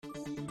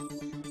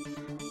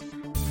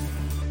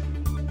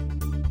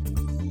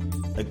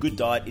a good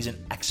diet isn't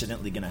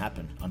accidentally going to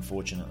happen,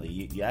 unfortunately.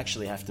 You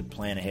actually have to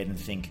plan ahead and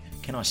think,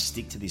 can I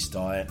stick to this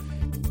diet?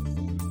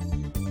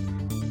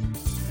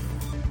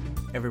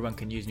 Everyone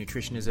can use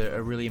nutrition as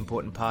a really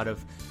important part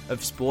of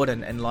sport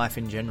and life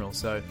in general.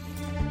 So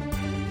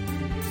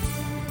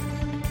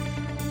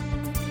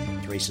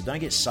don't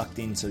get sucked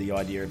into the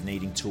idea of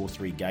needing 2 or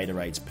 3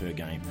 Gatorades per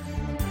game.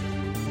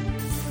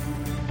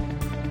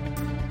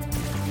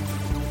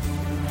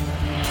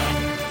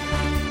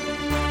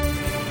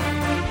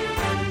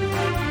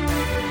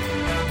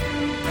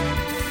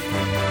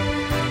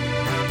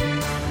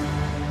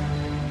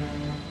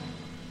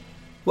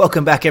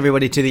 Welcome back,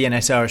 everybody, to the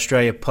NSR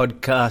Australia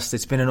podcast.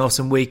 It's been an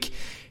awesome week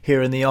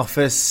here in the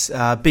office.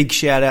 Big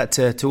shout out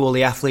to all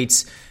the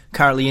athletes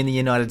currently in the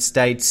United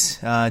States,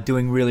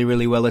 doing really,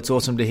 really well. It's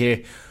awesome to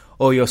hear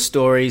all your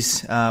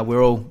stories.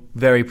 We're all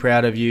very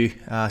proud of you.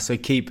 So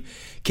keep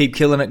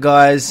killing it,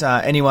 guys.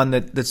 Anyone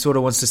that sort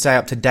of wants to stay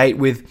up to date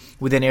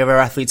with any of our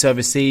athletes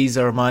overseas,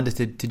 a reminder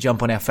to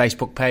jump on our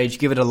Facebook page,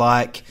 give it a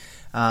like,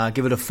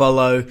 give it a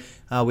follow.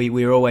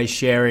 We're always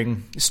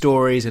sharing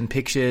stories and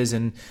pictures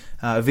and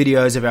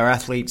videos of our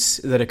athletes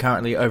that are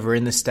currently over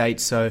in the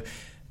States.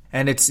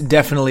 And it's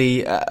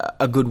definitely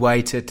a good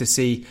way to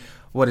see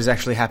what is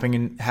actually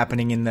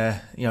happening in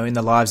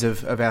the lives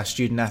of our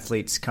student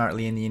athletes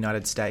currently in the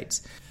United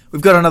States.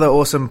 We've got another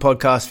awesome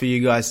podcast for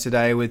you guys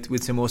today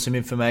with some awesome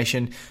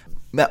information.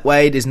 Matt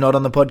Wade is not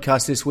on the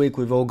podcast this week.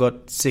 We've all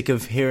got sick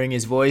of hearing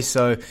his voice,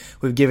 so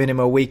we've given him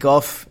a week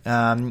off.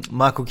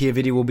 Michael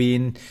Chiaviti will be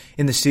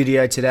in the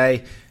studio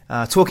today,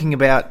 talking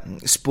about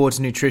sports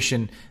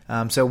nutrition.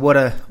 So what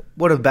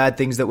are bad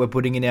things that we're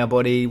putting in our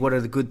body? What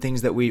are the good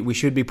things that we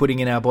should be putting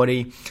in our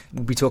body?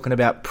 We'll be talking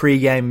about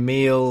pre-game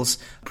meals,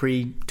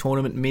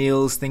 pre-tournament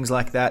meals, things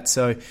like that.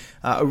 So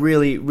a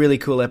really, really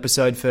cool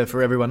episode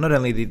for everyone, not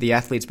only the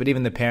athletes, but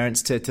even the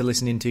parents to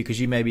listen into, because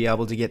you may be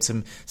able to get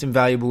some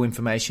valuable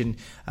information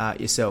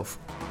yourself.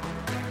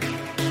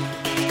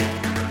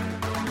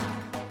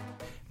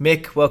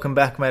 Mick, welcome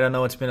back, mate. I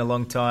know it's been a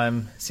long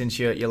time since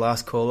your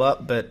last call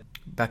up, but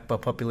back by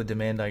popular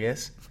demand, I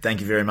guess.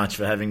 Thank you very much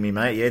for having me,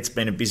 mate. Yeah, it's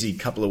been a busy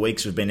couple of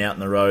weeks. We've been out on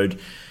the road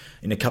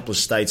in a couple of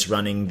states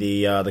running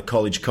the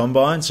college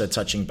combine, so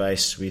touching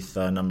base with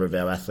a number of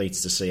our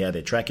athletes to see how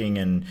they're tracking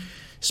and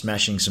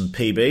smashing some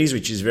PBs,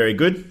 which is very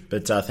good.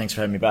 But thanks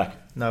for having me back.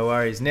 No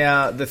worries.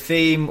 Now, the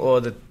theme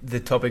or the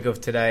topic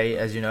of today,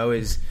 as you know,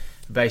 is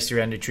based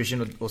around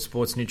nutrition or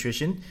sports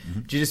nutrition. Mm-hmm.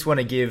 Do you just want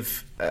to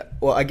give,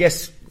 I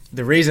guess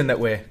the reason that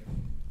we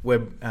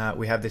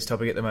have this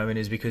topic at the moment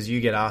is because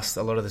you get asked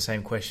a lot of the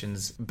same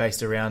questions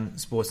based around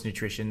sports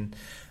nutrition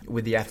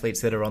with the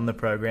athletes that are on the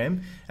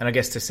program. And I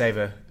guess to save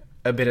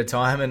a bit of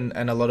time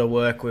and a lot of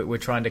work, we're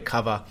trying to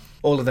cover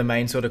all of the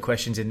main sort of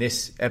questions in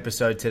this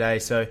episode today.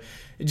 So do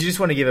you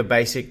just want to give a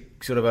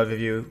basic sort of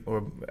overview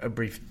or a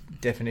brief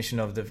definition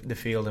of the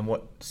field and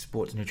what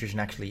sports nutrition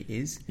actually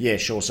is? Yeah,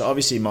 sure. So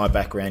obviously my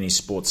background is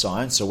sports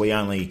science, so we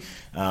only...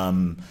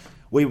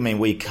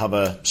 We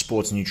cover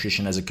sports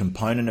nutrition as a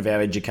component of our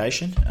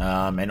education,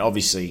 and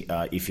obviously,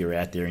 if you're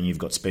out there and you've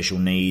got special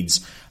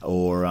needs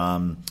or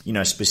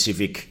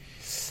specific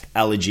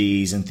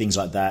allergies and things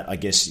like that, I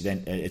guess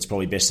then it's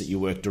probably best that you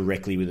work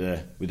directly with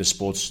a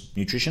sports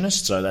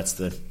nutritionist. So that's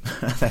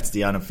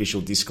the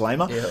unofficial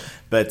disclaimer. Yep.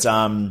 But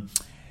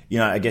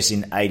I guess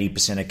in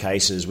 80% of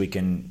cases, we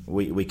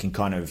can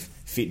kind of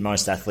fit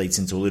most athletes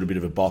into a little bit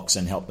of a box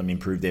and help them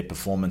improve their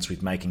performance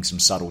with making some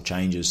subtle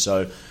changes.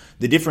 So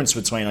the difference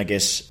between, I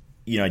guess,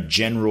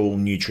 general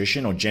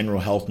nutrition or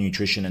general health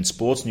nutrition and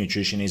sports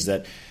nutrition is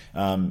that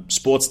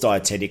sports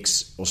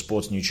dietetics or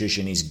sports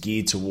nutrition is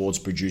geared towards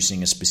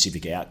producing a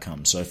specific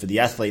outcome. So for the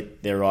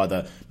athlete, they're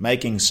either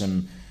making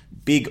some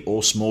big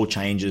or small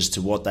changes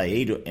to what they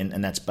eat,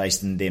 and that's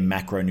based on their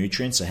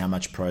macronutrients, so how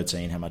much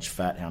protein, how much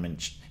fat, how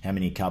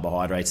many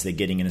carbohydrates they're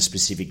getting in a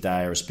specific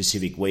day or a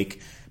specific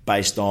week,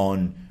 based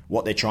on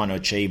what they're trying to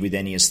achieve with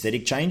any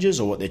aesthetic changes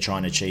or what they're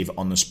trying to achieve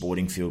on the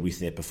sporting field with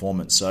their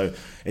performance. So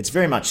it's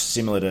very much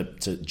similar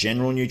to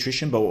general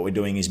nutrition, but what we're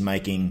doing is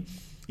making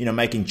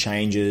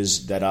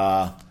changes that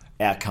are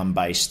outcome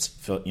based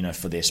for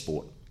their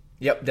sport.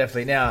 Yep,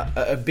 definitely. Now,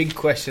 a big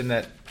question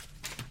that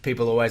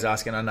people always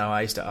ask, and I know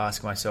I used to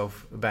ask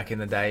myself back in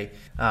the day,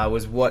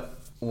 was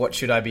what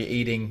should I be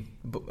eating,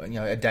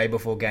 a day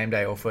before game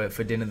day or for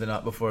dinner the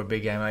night before a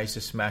big game? I used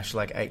to smash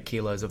like 8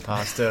 kilos of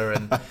pasta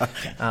and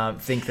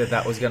think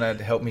that was going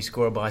to help me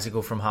score a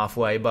bicycle from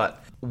halfway.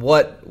 But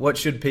what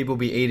should people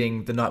be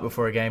eating the night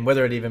before a game?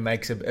 Whether it even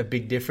makes a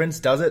big difference,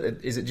 does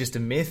it? Is it just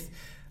a myth?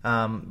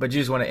 But you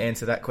just want to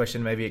answer that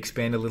question, maybe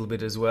expand a little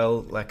bit as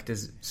well. Like,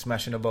 does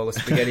smashing a bowl of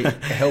spaghetti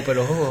help at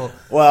all?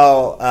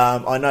 Well,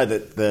 I know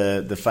that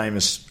the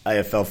famous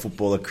AFL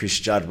footballer Chris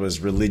Judd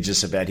was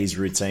religious about his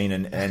routine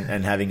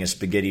and having a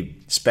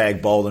spaghetti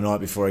spag bowl the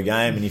night before a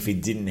game, and if he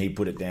didn't, he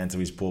put it down to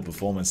his poor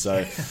performance.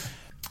 So,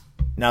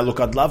 now look,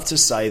 I'd love to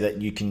say that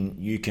you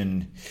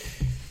can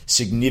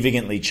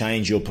significantly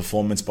change your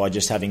performance by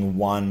just having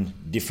one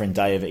different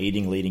day of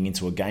eating leading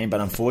into a game.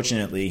 But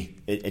unfortunately,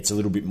 it's a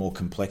little bit more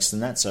complex than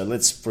that. So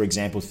let's, for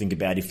example, think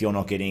about if you're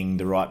not getting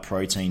the right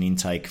protein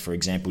intake, for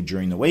example,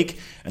 during the week,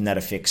 and that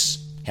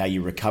affects how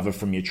you recover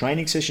from your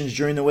training sessions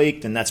during the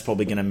week, then that's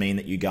probably going to mean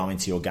that you go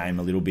into your game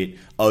a little bit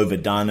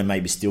overdone and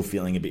maybe still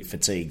feeling a bit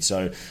fatigued.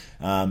 So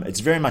it's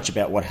very much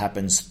about what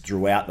happens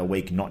throughout the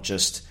week, not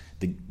just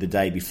the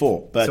day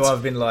before. But so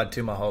I've been lied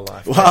to my whole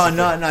life. Well,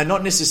 no,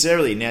 not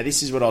necessarily. Now,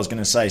 this is what I was going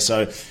to say.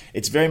 So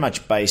it's very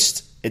much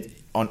based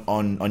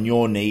on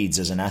your needs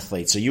as an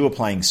athlete. So you were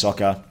playing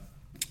soccer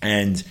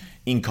and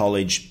in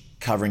college,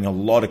 covering a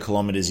lot of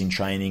kilometres in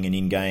training and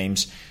in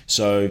games.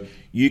 So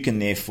you can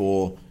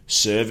therefore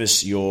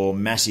service your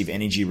massive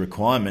energy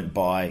requirement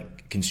by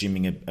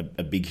consuming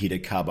a big hit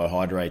of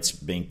carbohydrates,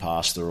 being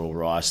pasta or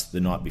rice the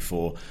night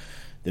before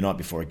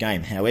a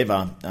game.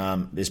 However,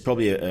 there's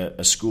probably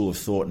a school of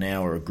thought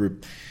now, or a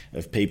group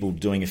of people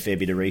doing a fair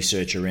bit of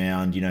research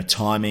around,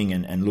 timing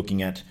and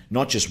looking at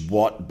not just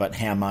what, but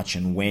how much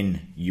and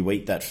when you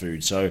eat that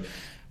food. So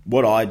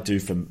what I do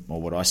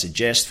what I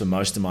suggest for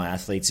most of my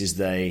athletes is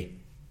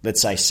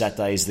let's say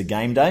Saturday is the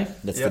game day.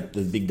 That's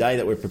the big day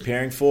that we're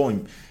preparing for.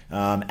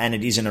 And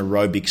it is an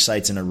aerobic, say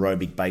it's an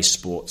aerobic-based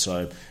sport,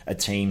 so a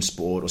team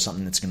sport or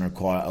something that's going to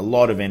require a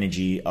lot of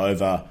energy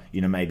over,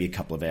 maybe a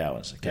couple of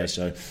hours. Okay,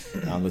 so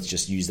let's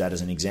just use that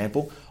as an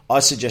example. I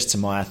suggest to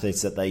my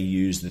athletes that they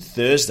use the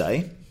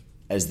Thursday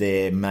as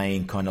their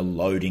main kind of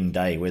loading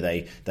day, where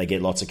they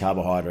get lots of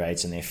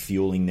carbohydrates and they're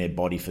fueling their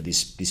body for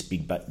this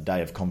big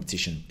day of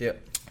competition.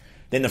 Yep.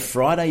 Then the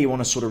Friday, you want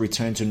to sort of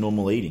return to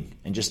normal eating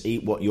and just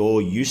eat what you're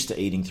used to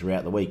eating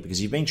throughout the week,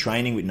 because you've been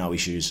training with no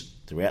issues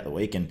throughout the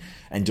week and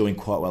doing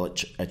quite well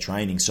at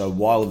training. So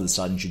why all of a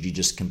sudden should you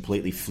just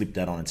completely flip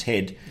that on its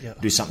head,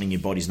 do something your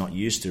body's not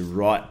used to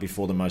right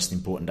before the most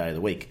important day of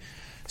the week?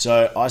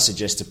 So I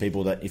suggest to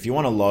people that if you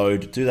want to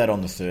load, do that on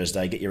the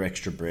Thursday, get your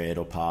extra bread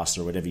or pasta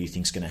or whatever you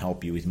think is going to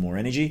help you with more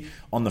energy.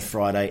 On the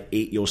Friday,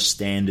 eat your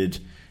standard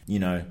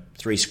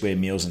 3 square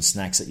meals and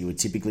snacks that you would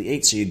typically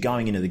eat. So you're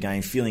going into the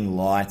game feeling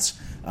light,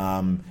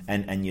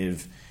 and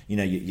you've,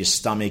 your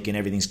stomach and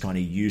everything's kind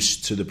of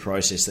used to the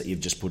process that you've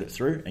just put it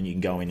through, and you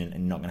can go in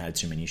and not going to have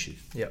too many issues.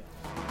 Yep.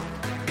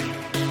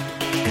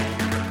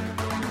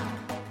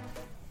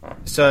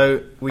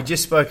 So we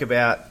just spoke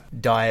about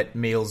diet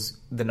meals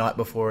the night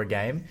before a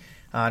game,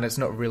 and it's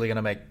not really going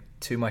to make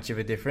too much of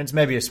a difference,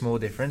 maybe a small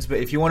difference. But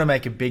if you want to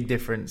make a big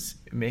difference,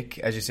 Mick,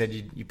 as you said,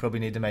 you probably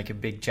need to make a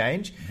big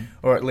change,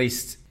 or at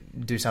least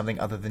do something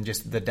other than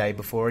just the day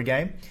before a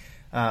game.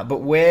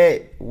 But where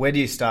do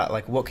you start?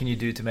 Like, what can you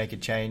do to make a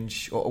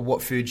change, or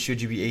what food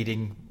should you be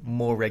eating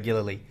more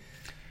regularly?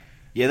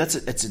 Yeah, that's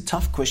a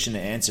tough question to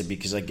answer,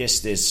 because I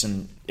guess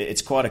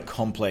it's quite a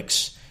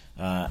complex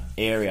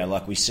area.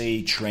 Like, we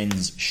see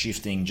trends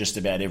shifting just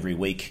about every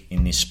week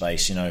in this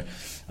space.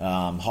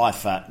 High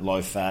fat,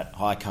 low fat,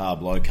 high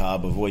carb, low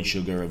carb, avoid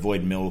sugar,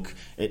 avoid milk.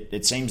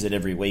 It seems that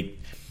every week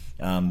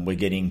we're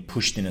getting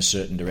pushed in a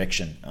certain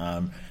direction.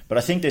 But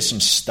I think there's some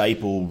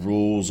staple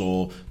rules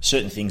or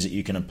certain things that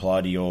you can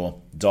apply to your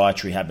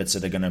dietary habits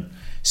that are going to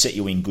set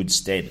you in good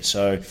stead.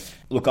 So,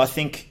 look, I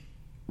think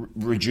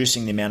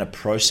reducing the amount of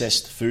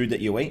processed food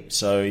that you eat.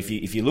 So if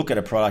you look at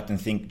a product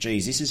and think,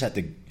 geez, this has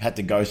had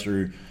to go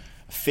through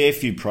a fair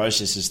few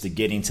processes to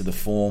get into the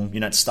form.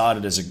 It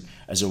started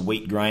as a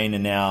wheat grain,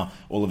 and now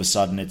all of a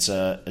sudden it's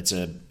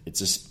a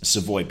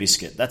Savoy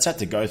biscuit. That's had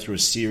to go through a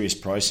serious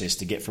process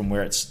to get from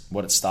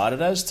what it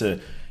started as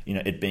to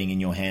it being in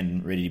your hand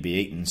and ready to be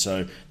eaten.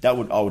 So I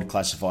would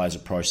classify as a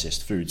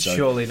processed food. So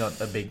surely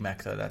not a Big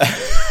Mac though.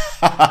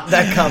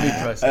 That can't be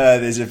processed.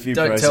 There's a few.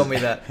 Don't tell me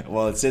that.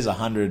 Well, it says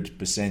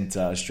 100%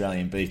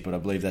 Australian beef, but I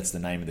believe that's the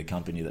name of the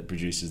company that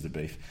produces the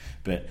beef.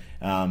 But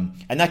and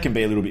that can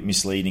be a little bit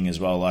misleading as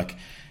well. Like,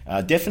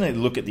 definitely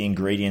look at the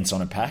ingredients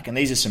on a pack, and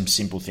these are some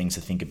simple things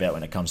to think about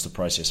when it comes to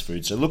processed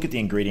food. So look at the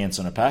ingredients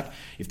on a pack.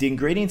 If the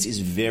ingredients is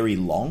very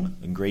long,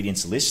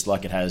 ingredients list,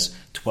 like it has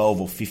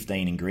 12 or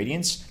 15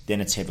 ingredients,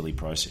 then it's heavily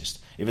processed.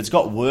 If it's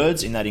got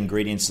words in that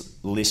ingredients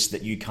list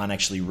that you can't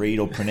actually read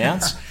or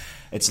pronounce,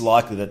 it's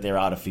likely that they're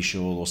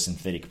artificial or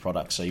synthetic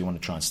products, so you want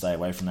to try and stay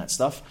away from that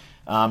stuff.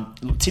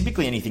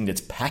 Typically anything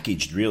that's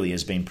packaged really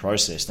has been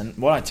processed. And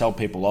what I tell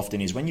people often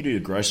is, when you do the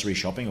grocery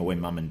shopping, or when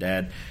mum and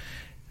dad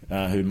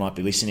who might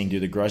be listening do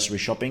the grocery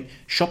shopping,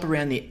 shop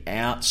around the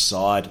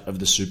outside of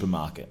the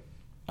supermarket,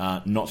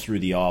 not through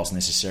the aisles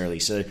necessarily.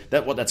 So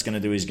what that's going to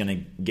do is going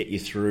to get you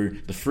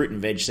through the fruit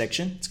and veg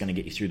section. It's going to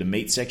get you through the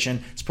meat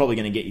section. It's probably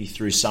going to get you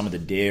through some of the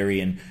dairy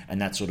and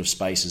that sort of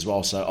space as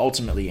well. So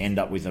ultimately end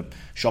up with a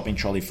shopping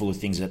trolley full of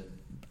things that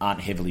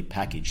aren't heavily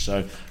packaged.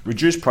 So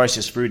reduced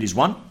processed food is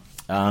one.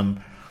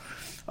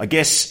 I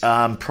guess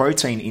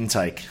protein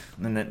intake.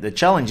 And the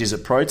challenge is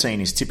that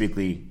protein is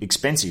typically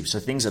expensive. So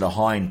things that are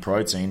high in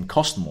protein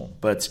cost more.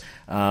 But,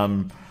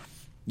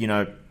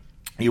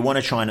 you want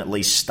to try and at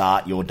least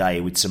start your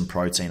day with some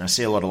protein. I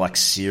see a lot of like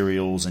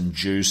cereals and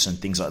juice and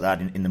things like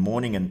that in the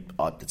morning, and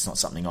it's not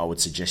something I would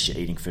suggest you're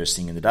eating first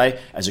thing in the day.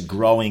 As a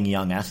growing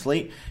young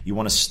athlete, you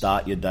want to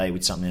start your day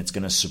with something that's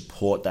going to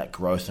support that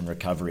growth and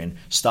recovery, and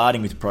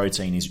starting with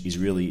protein is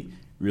really,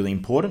 really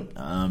important,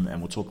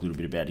 and we'll talk a little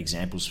bit about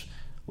examples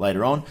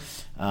later on.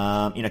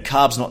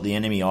 Carbs not the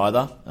enemy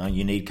either.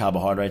 You need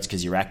carbohydrates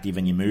because you're active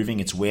and you're moving.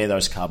 It's where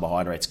those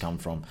carbohydrates come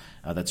from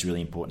that's really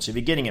important. So if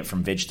you're getting it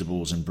from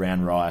vegetables and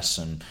brown rice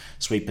and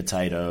sweet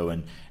potato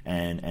and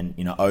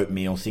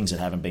oatmeal, things that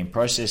haven't been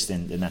processed,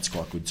 then that's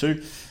quite good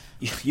too.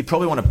 You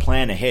probably want to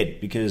plan ahead,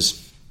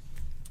 because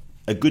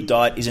a good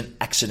diet isn't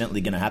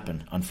accidentally going to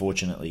happen,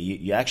 unfortunately.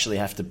 You actually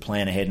have to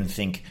plan ahead and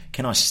think,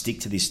 can I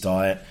stick to this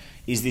diet?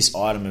 Is this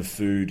item of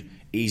food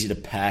easy to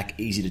pack,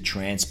 easy to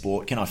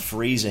transport? Can I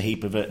freeze a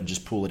heap of it and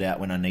just pull it out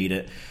when I need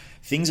it?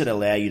 Things that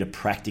allow you to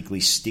practically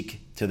stick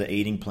to the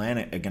eating plan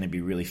are going to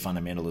be really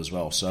fundamental as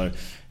well. So,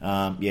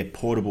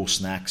 portable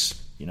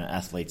snacks,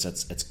 athletes,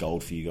 that's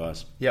gold for you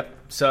guys. Yep.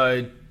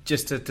 So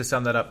just to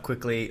sum that up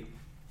quickly,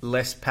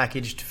 less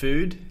packaged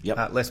food,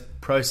 less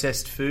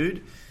processed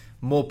food,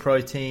 more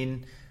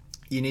protein.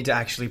 You need to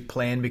actually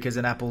plan, because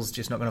an apple's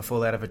just not going to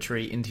fall out of a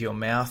tree into your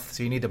mouth.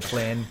 So you need to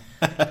plan.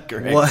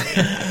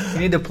 You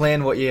need to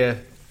plan what you're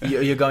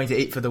going to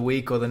eat for the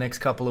week or the next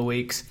couple of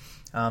weeks.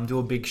 Do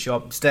a big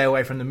shop. Stay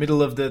away from the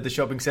middle of the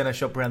shopping centre.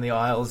 Shop around the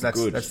aisles.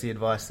 That's the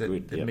advice that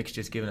Mick's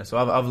just given us. So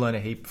I've learned a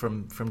heap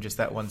from just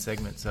that one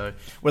segment. So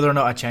whether or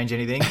not I change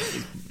anything,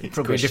 it's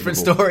probably a different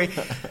story.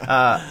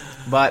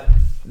 But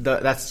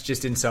that's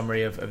just in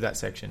summary of that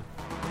section.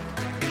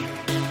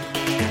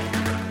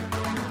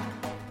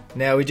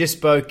 Now, we just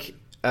spoke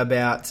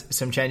about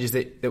some changes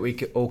that we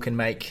all can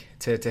make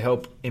to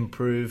help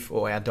improve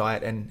our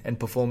diet and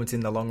performance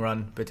in the long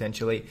run,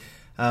 potentially.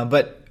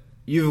 But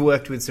you've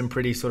worked with some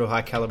pretty sort of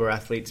high-caliber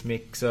athletes,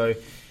 Mick. So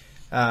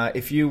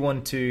if you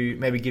want to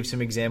maybe give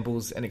some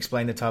examples and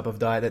explain the type of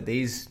diet that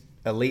these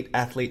elite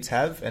athletes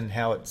have and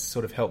how it's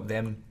sort of helped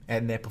them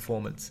and their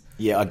performance.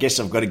 Yeah, I guess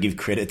I've got to give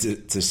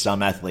credit to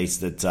some athletes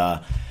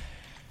that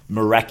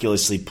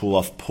miraculously pull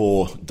off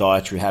poor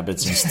dietary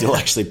habits and still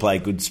actually play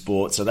good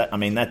sport. So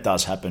that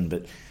does happen.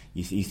 But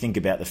you think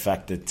about the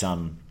fact that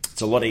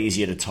it's a lot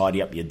easier to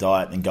tidy up your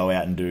diet than go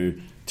out and do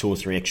 2 or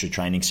 3 extra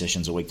training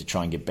sessions a week to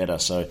try and get better.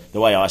 So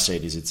the way I see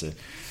it is,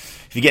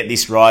 if you get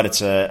this right,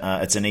 it's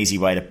an easy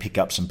way to pick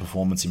up some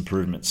performance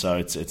improvement. So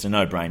it's a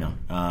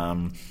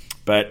no-brainer.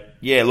 But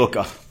yeah, look,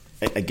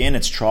 again,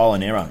 it's trial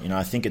and error.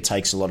 I think it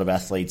takes a lot of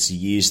athletes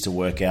years to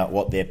work out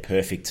what their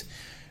perfect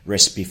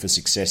recipe for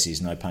success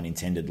is, no pun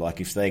intended. Like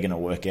if they're going to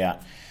work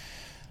out,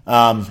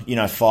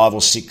 5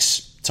 or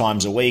 6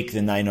 times a week,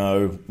 then they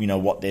know,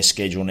 what their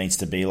schedule needs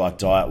to be like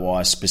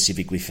diet-wise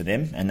specifically for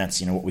them. And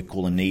that's, what we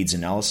call a needs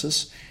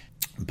analysis.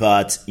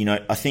 But,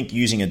 I think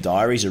using a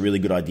diary is a really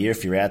good idea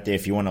if you're out there.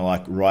 If you want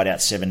to write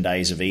out 7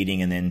 days of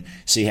eating and then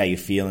see how you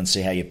feel and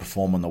see how you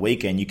perform on the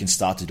weekend, you can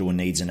start to do a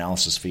needs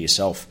analysis for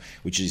yourself,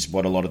 which is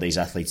what a lot of these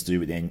athletes do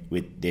with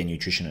their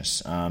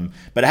nutritionists.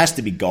 But it has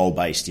to be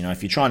goal-based.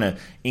 If you're trying to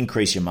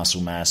increase your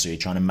muscle mass, or you're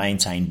trying to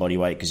maintain body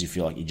weight because you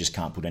feel like you just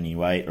can't put any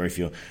weight, or if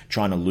you're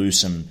trying to lose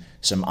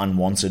some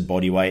unwanted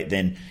body weight,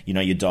 then,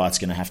 your diet's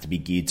going to have to be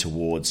geared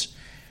towards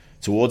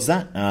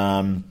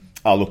that.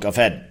 Look, I've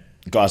had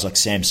guys like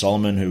Sam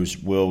Solomon, who's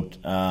world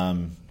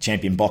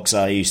champion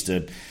boxer. He used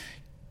to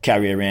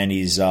carry around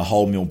his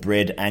wholemeal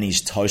bread and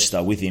his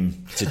toaster with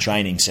him to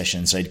training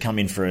sessions. So he'd come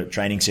in for a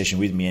training session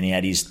with me, and he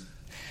had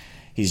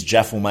his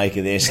jaffle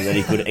maker there so that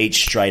he could eat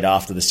straight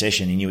after the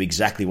session. He knew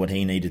exactly what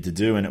he needed to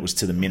do, and it was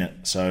to the minute.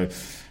 So,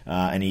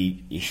 and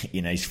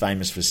he's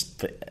famous for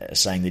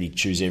saying that he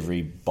chews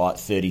every bite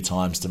 30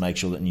 times to make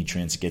sure that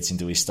nutrients gets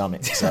into his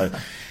stomach. So.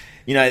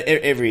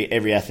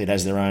 Every athlete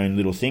has their own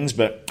little things,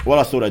 but what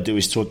I thought I'd do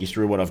is talk you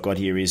through what I've got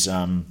here is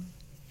an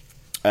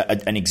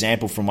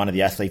example from one of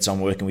the athletes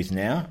I'm working with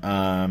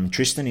now.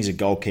 Tristan, he's a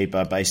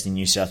goalkeeper based in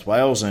New South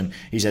Wales, and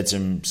he's had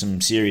some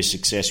serious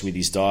success with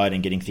his diet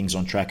and getting things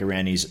on track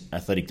around his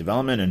athletic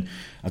development, and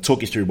I'll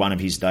talk you through one of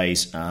his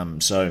days.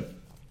 So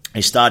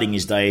he's starting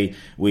his day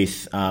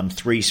with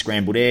 3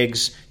 scrambled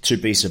eggs, 2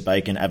 pieces of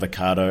bacon,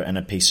 avocado, and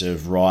a piece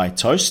of rye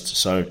toast.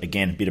 So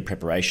again, a bit of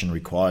preparation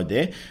required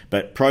there.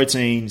 But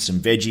protein, some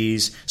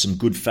veggies, some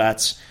good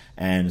fats,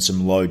 and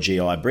some low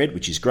GI bread,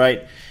 which is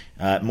great.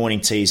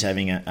 Morning tea, he's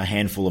having a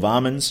handful of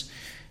almonds.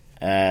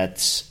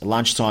 At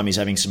lunchtime, he's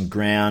having some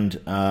ground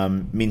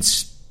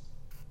minced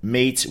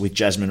meat with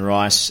jasmine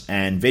rice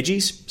and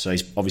veggies. So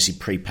he's obviously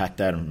pre-packed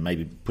that and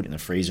maybe put it in the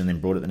freezer and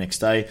then brought it the next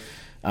day.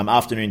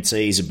 Afternoon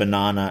tea is a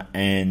banana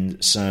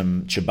and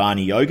some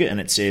Chobani yogurt, and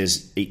it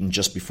says eaten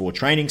just before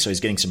training, so he's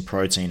getting some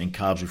protein and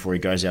carbs before he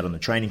goes out on the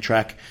training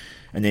track.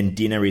 And then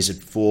dinner is at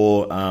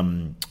 4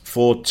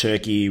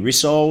 turkey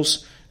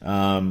rissoles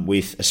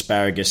with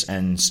asparagus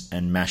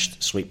and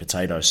mashed sweet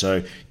potato. So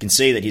you can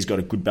see that he's got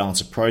a good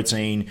balance of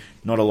protein,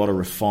 not a lot of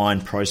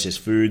refined processed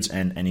foods,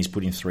 and he's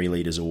putting 3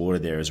 litres of water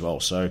there as well.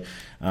 So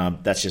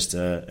that's just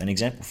an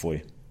example for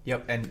you.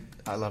 Yep, and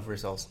I love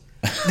rissoles.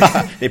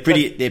 they're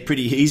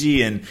pretty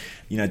easy, and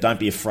don't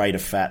be afraid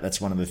of fat.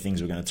 That's one of the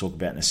things we're going to talk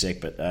about in a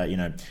sec. But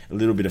a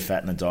little bit of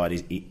fat in the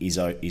diet is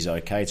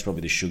okay. It's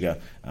probably the sugar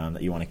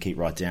that you want to keep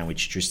right down,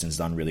 which Tristan's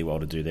done really well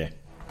to do there.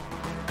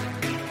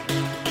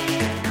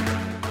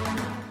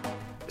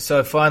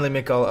 So finally,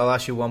 Mick, I'll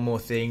ask you one more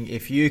thing.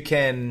 If you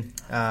can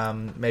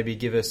maybe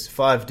give us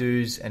 5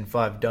 do's and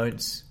 5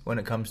 don'ts when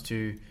it comes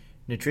to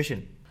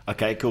nutrition.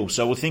 Okay, cool.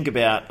 So we'll think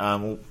about,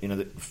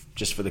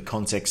 just for the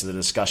context of the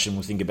discussion,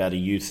 we'll think about a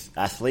youth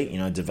athlete,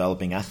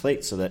 developing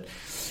athlete, so that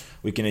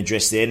we can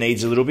address their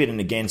needs a little bit. And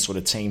again, sort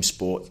of team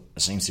sport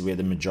seems to be where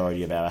the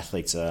majority of our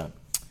athletes are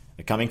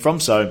coming from.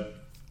 So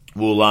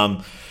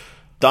we'll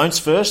don'ts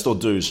first or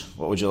do's?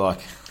 What would you like?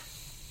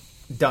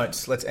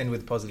 Don'ts. Let's end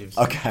with positives.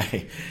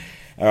 Okay.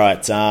 All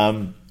right.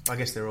 I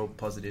guess they're all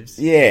positives.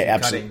 Yeah,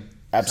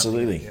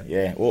 absolutely.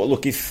 Yeah. Well,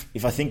 look,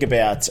 if I think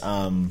about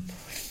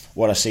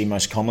what I see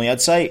most commonly,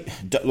 I'd say,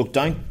 look,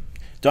 don't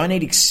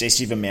eat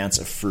excessive amounts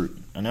of fruit.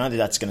 I know that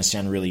that's going to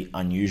sound really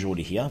unusual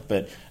to hear,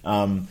 but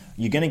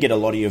you're going to get a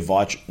lot of your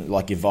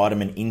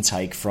vitamin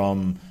intake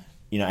from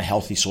a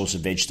healthy source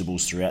of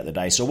vegetables throughout the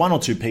day. So 1 or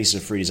 2 pieces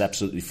of fruit is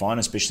absolutely fine,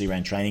 especially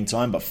around training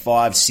time. But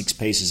 5, 6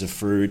 pieces of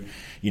fruit,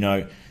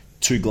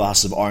 2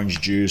 glasses of orange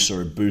juice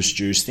or a boost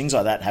juice, things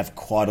like that have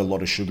quite a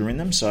lot of sugar in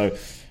them. So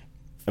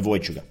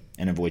avoid sugar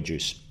and avoid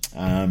juice.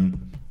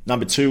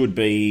 Number 2 would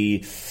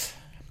be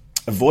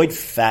avoid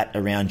fat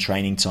around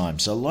training time.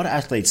 So a lot of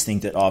athletes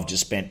think that I've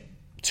just spent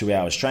 2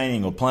 hours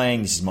training or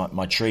playing. This is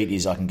my treat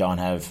is I can go and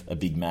have a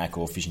Big Mac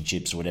or fish and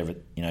chips or whatever,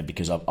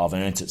 because I've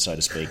earned it, so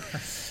to speak.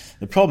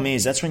 The problem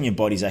is that's when your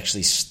body's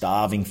actually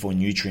starving for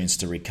nutrients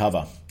to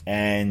recover.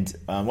 And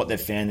what they've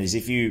found is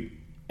if you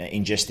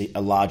ingest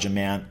a large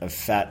amount of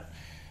fat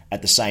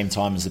at the same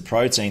time as the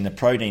protein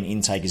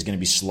intake is going to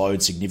be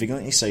slowed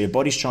significantly. So your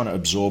body's trying to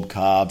absorb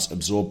carbs,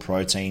 absorb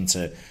protein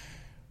to,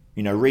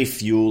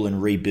 refuel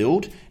and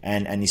rebuild.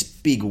 And this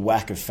big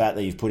whack of fat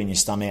that you've put in your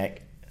stomach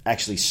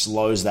actually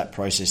slows that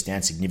process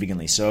down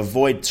significantly. So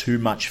avoid too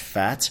much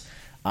fat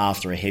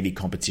after a heavy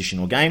competition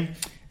or game.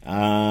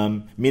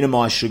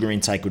 Minimize sugar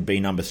intake would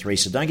be number 3.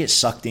 So don't get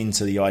sucked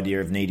into the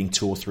idea of needing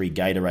 2 or 3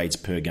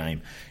 Gatorades per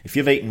game. If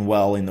you've eaten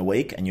well in the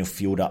week and you're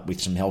fueled up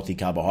with some healthy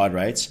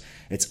carbohydrates,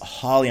 it's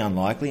highly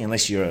unlikely,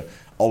 unless you're an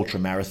ultra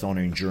marathon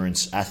or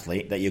endurance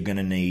athlete, that you're going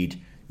to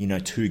need 2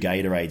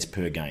 Gatorades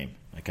per game.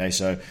 Okay,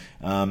 so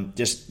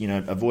just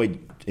avoid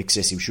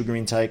excessive sugar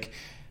intake.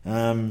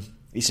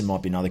 This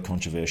might be another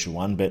controversial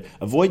one, but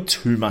avoid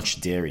too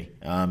much dairy.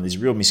 There's a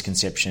real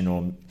misconception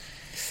or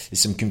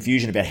there's some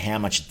confusion about how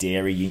much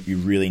dairy you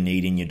really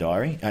need in your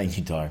diet. In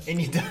your diet.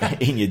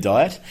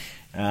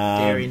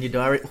 Dairy in your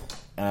diet.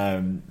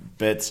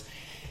 But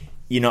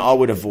I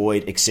would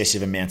avoid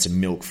excessive amounts of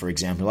milk, for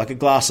example, like a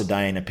glass a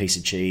day and a piece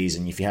of cheese.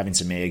 And if you're having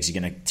some eggs, you're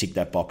going to tick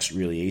that box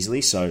really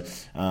easily. So,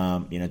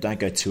 don't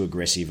go too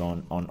aggressive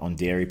on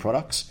dairy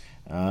products.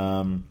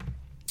 And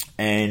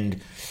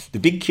the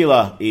big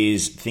killer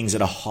is things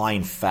that are high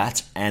in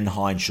fat and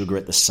high in sugar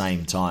at the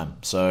same time.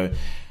 So,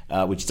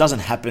 which doesn't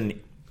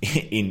happen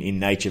in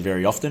nature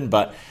very often,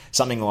 but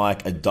something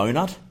like a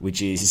donut,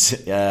 which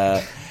is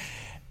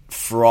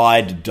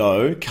fried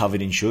dough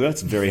covered in sugar,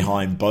 it's very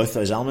high in both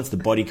those elements. The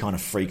body kind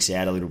of freaks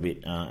out a little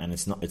bit, and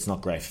it's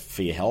not great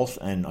for your health.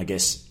 And I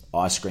guess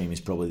ice cream is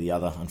probably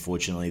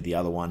unfortunately the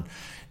other one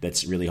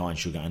that's really high in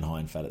sugar and high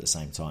in fat at the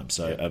same time.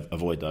 So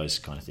avoid those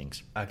kind of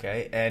things.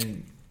 Okay,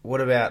 and what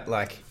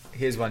about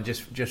here's one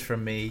just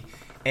from me.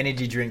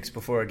 Energy drinks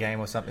before a game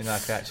or something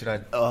like that. Should I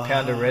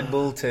pound a Red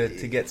Bull to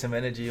get some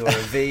energy, or a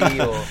V,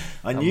 or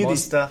a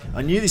Monster?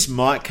 I knew this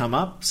might come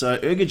up. So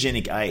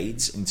ergogenic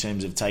aids in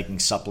terms of taking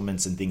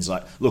supplements and things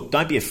look,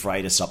 don't be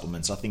afraid of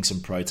supplements. I think some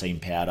protein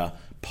powder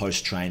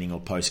post-training or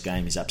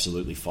post-game is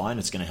absolutely fine.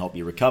 It's going to help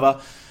you recover.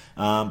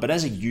 But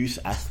as a youth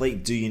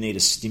athlete, do you need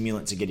a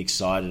stimulant to get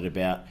excited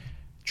about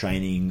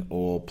training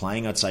or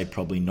playing? I'd say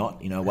probably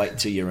not. Wait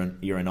till you're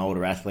an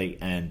older athlete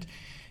and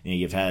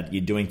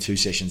you're doing 2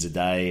 sessions a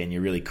day and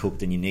you're really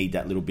cooked and you need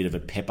that little bit of a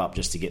pep up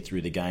just to get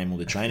through the game or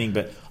the training.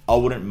 But I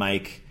wouldn't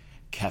make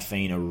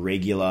caffeine a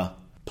regular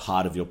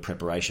part of your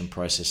preparation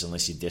process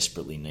unless you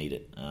desperately need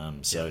it.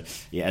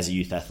 As a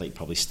youth athlete,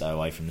 probably stay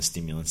away from the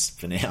stimulants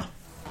for now.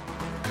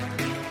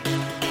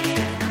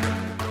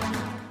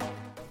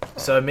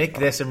 So Mick,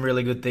 there's some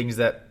really good things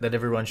that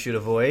everyone should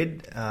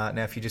avoid. Now,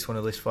 if you just want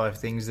to list 5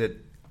 things that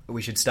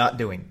we should start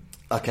doing.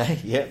 Okay,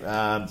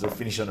 so we'll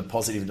finish on a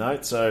positive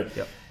note. So.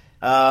 Yep.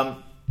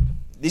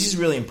 This is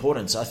really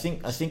important. So I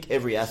think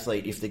every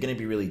athlete, if they're going to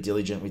be really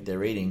diligent with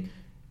their eating,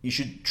 you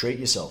should treat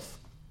yourself.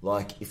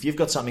 If you've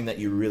got something that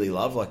you really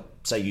love,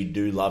 say you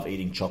do love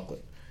eating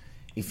chocolate,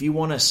 if you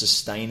want a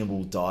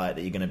sustainable diet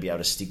that you're going to be able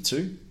to stick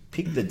to,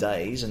 pick the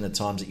days and the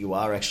times that you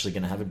are actually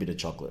going to have a bit of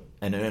chocolate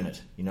and earn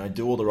it.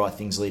 Do all the right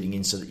things leading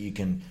in so that you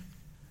can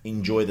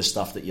enjoy the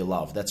stuff that you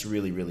love. That's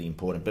really, really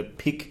important. But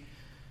pick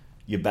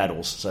your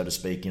battles, so to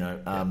speak.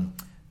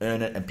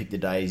 Earn it and pick the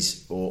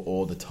days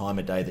or the time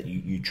of day that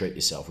you treat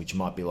yourself, which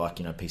might be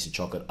a piece of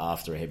chocolate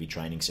after a heavy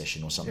training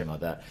session or something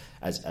like that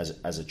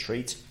as a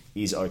treat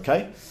is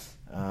okay.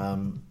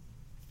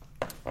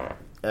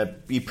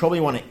 you probably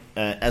want to,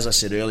 as I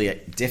said earlier,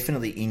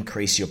 definitely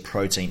increase your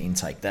protein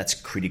intake. That's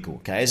critical.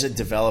 Okay, as a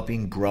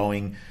developing,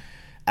 growing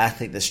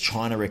athlete that's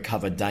trying to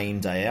recover day in,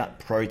 day out,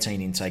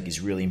 protein intake is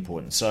really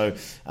important. So,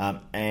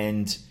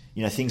 and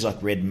things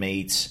like red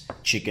meat,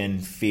 chicken,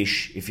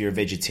 fish. If you're a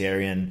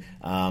vegetarian,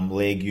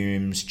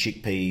 legumes,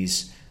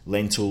 chickpeas,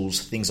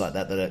 lentils, things like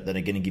that are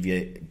going to give you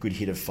a good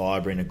hit of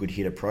fibre and a good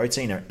hit of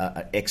protein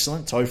are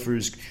excellent.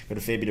 Tofu's got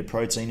a fair bit of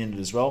protein in it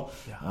as well.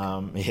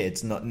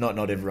 It's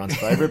not everyone's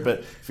favourite, but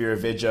if you're a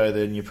veggie,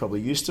 then you're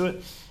probably used to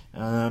it.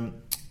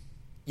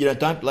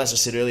 Don't, as I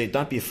said earlier,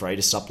 don't be afraid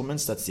of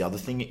supplements. That's the other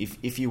thing.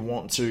 If you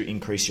want to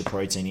increase your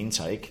protein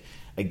intake,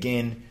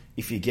 again,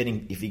 if you're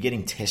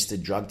getting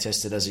drug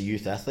tested as a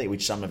youth athlete,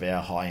 which some of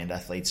our high-end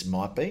athletes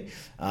might be,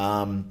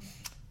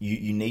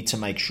 you need to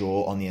make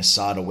sure on the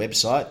ASADA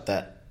website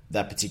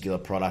that particular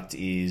product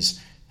has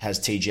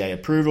TGA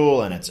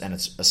approval and it's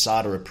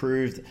ASADA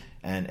approved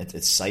and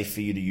it's safe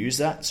for you to use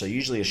that. So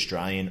usually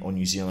Australian or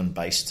New Zealand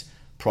based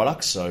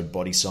products, so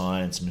Body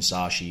Science,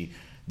 Musashi,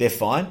 they're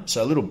fine.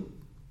 So a little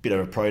bit of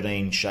a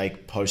protein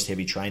shake post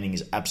heavy training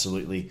is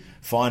absolutely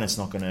fine. It's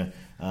not going to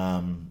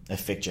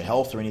affect your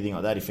health or anything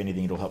like that. If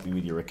anything, it'll help you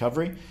with your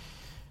recovery.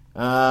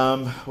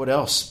 What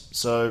else?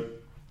 So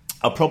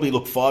I'll probably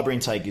look, fibre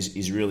intake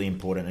is really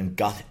important, and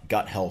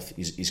gut health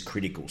is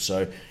critical.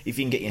 So if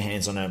you can get your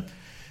hands on a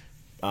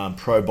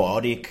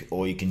probiotic,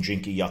 or you can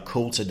drink a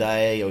Yakult a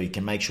day, or you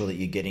can make sure that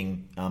you're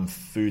getting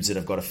foods that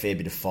have got a fair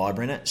bit of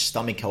fibre in it.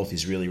 Stomach health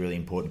is really, really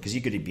important, because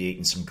you could be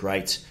eating some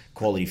great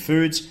quality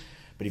foods,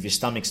 but if your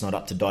stomach's not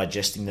up to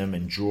digesting them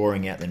and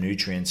drawing out the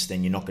nutrients,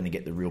 then you're not going to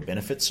get the real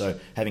benefits. So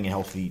having a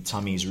healthy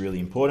tummy is really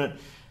important.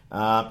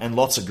 And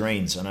lots of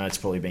greens. I know it's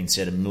probably been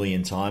said a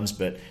million times,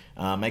 but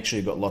make sure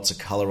you've got lots of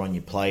colour on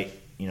your plate.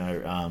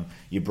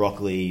 Your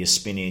broccoli, your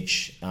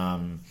spinach,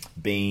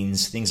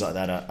 beans, things like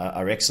that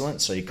are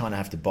excellent. So you kind of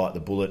have to bite the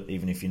bullet,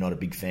 even if you're not a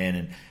big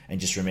fan, and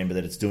just remember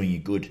that it's doing you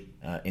good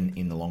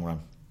in the long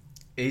run.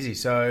 Easy.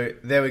 So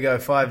there we go.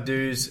 5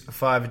 do's,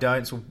 5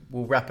 don'ts.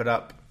 We'll wrap it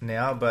up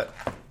now, but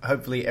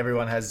hopefully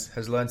everyone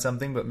has learned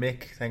something. But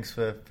Mick, thanks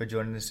for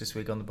joining us this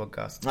week on the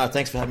podcast. No,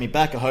 thanks for having me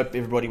back. I hope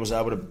everybody was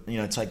able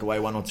to take away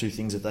 1 or 2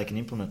 things that they can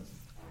implement.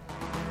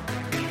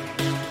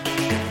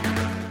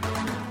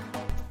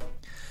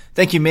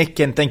 Thank you, Mick,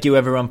 and thank you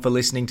everyone for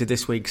listening to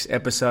this week's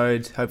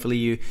episode. Hopefully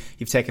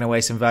you've taken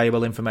away some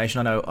valuable information.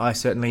 I know I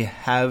certainly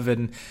have,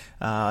 and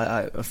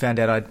I found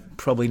out I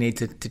probably need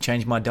to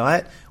change my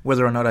diet.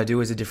 Whether or not I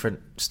do is a different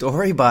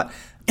story, but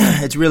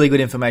it's really good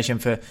information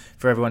for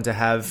everyone to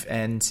have.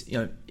 And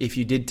if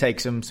you did take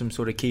some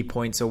sort of key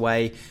points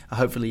away,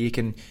 hopefully you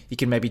can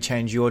maybe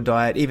change your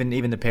diet.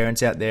 Even the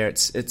parents out there,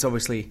 it's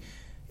obviously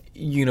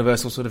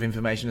universal sort of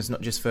information. It's not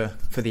just for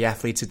the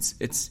athletes.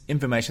 It's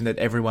information that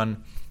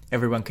everyone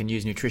can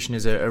use. Nutrition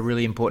is a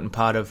really important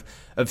part of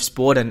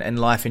sport and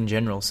life in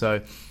general.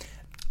 So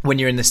when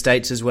you're in the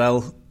States as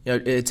well,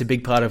 it's a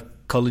big part of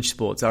college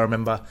sports. I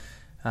remember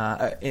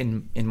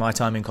in my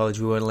time in college,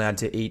 we weren't allowed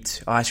to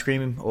eat ice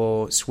cream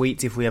or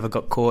sweets. If we ever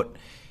got caught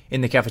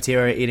in the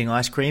cafeteria eating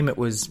ice cream, it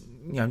was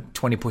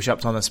 20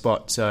 push-ups on the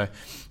spot. So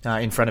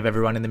in front of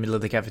everyone in the middle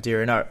of the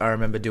cafeteria. And I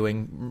remember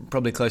doing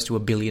probably close to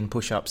 1 billion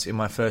push-ups in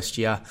my first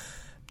year.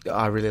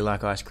 I really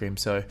like ice cream,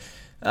 so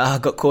I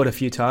got caught a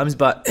few times,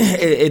 but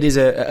it is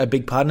a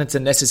big part, and it's a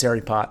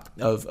necessary part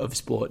of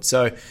sport.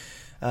 So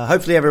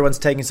hopefully everyone's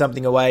taking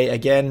something away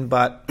again,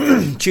 but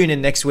tune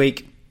in next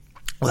week.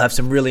 We'll have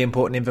some really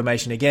important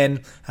information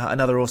again,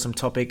 another awesome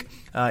topic.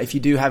 If you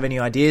do have any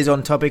ideas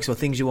on topics or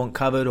things you want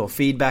covered or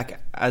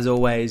feedback, as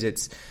always,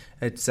 it's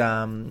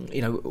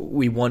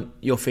we want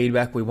your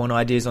feedback. We want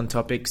ideas on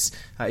topics,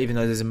 even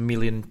though there's a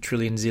million,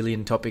 trillion,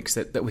 zillion topics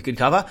that we could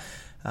cover.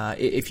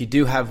 If you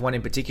do have one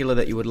in particular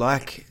that you would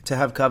like to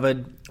have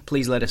covered,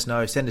 please let us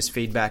know. Send us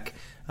feedback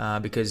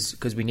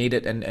because we need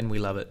it and we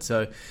love it.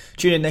 So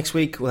tune in next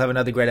week. We'll have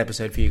another great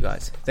episode for you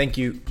guys. Thank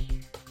you.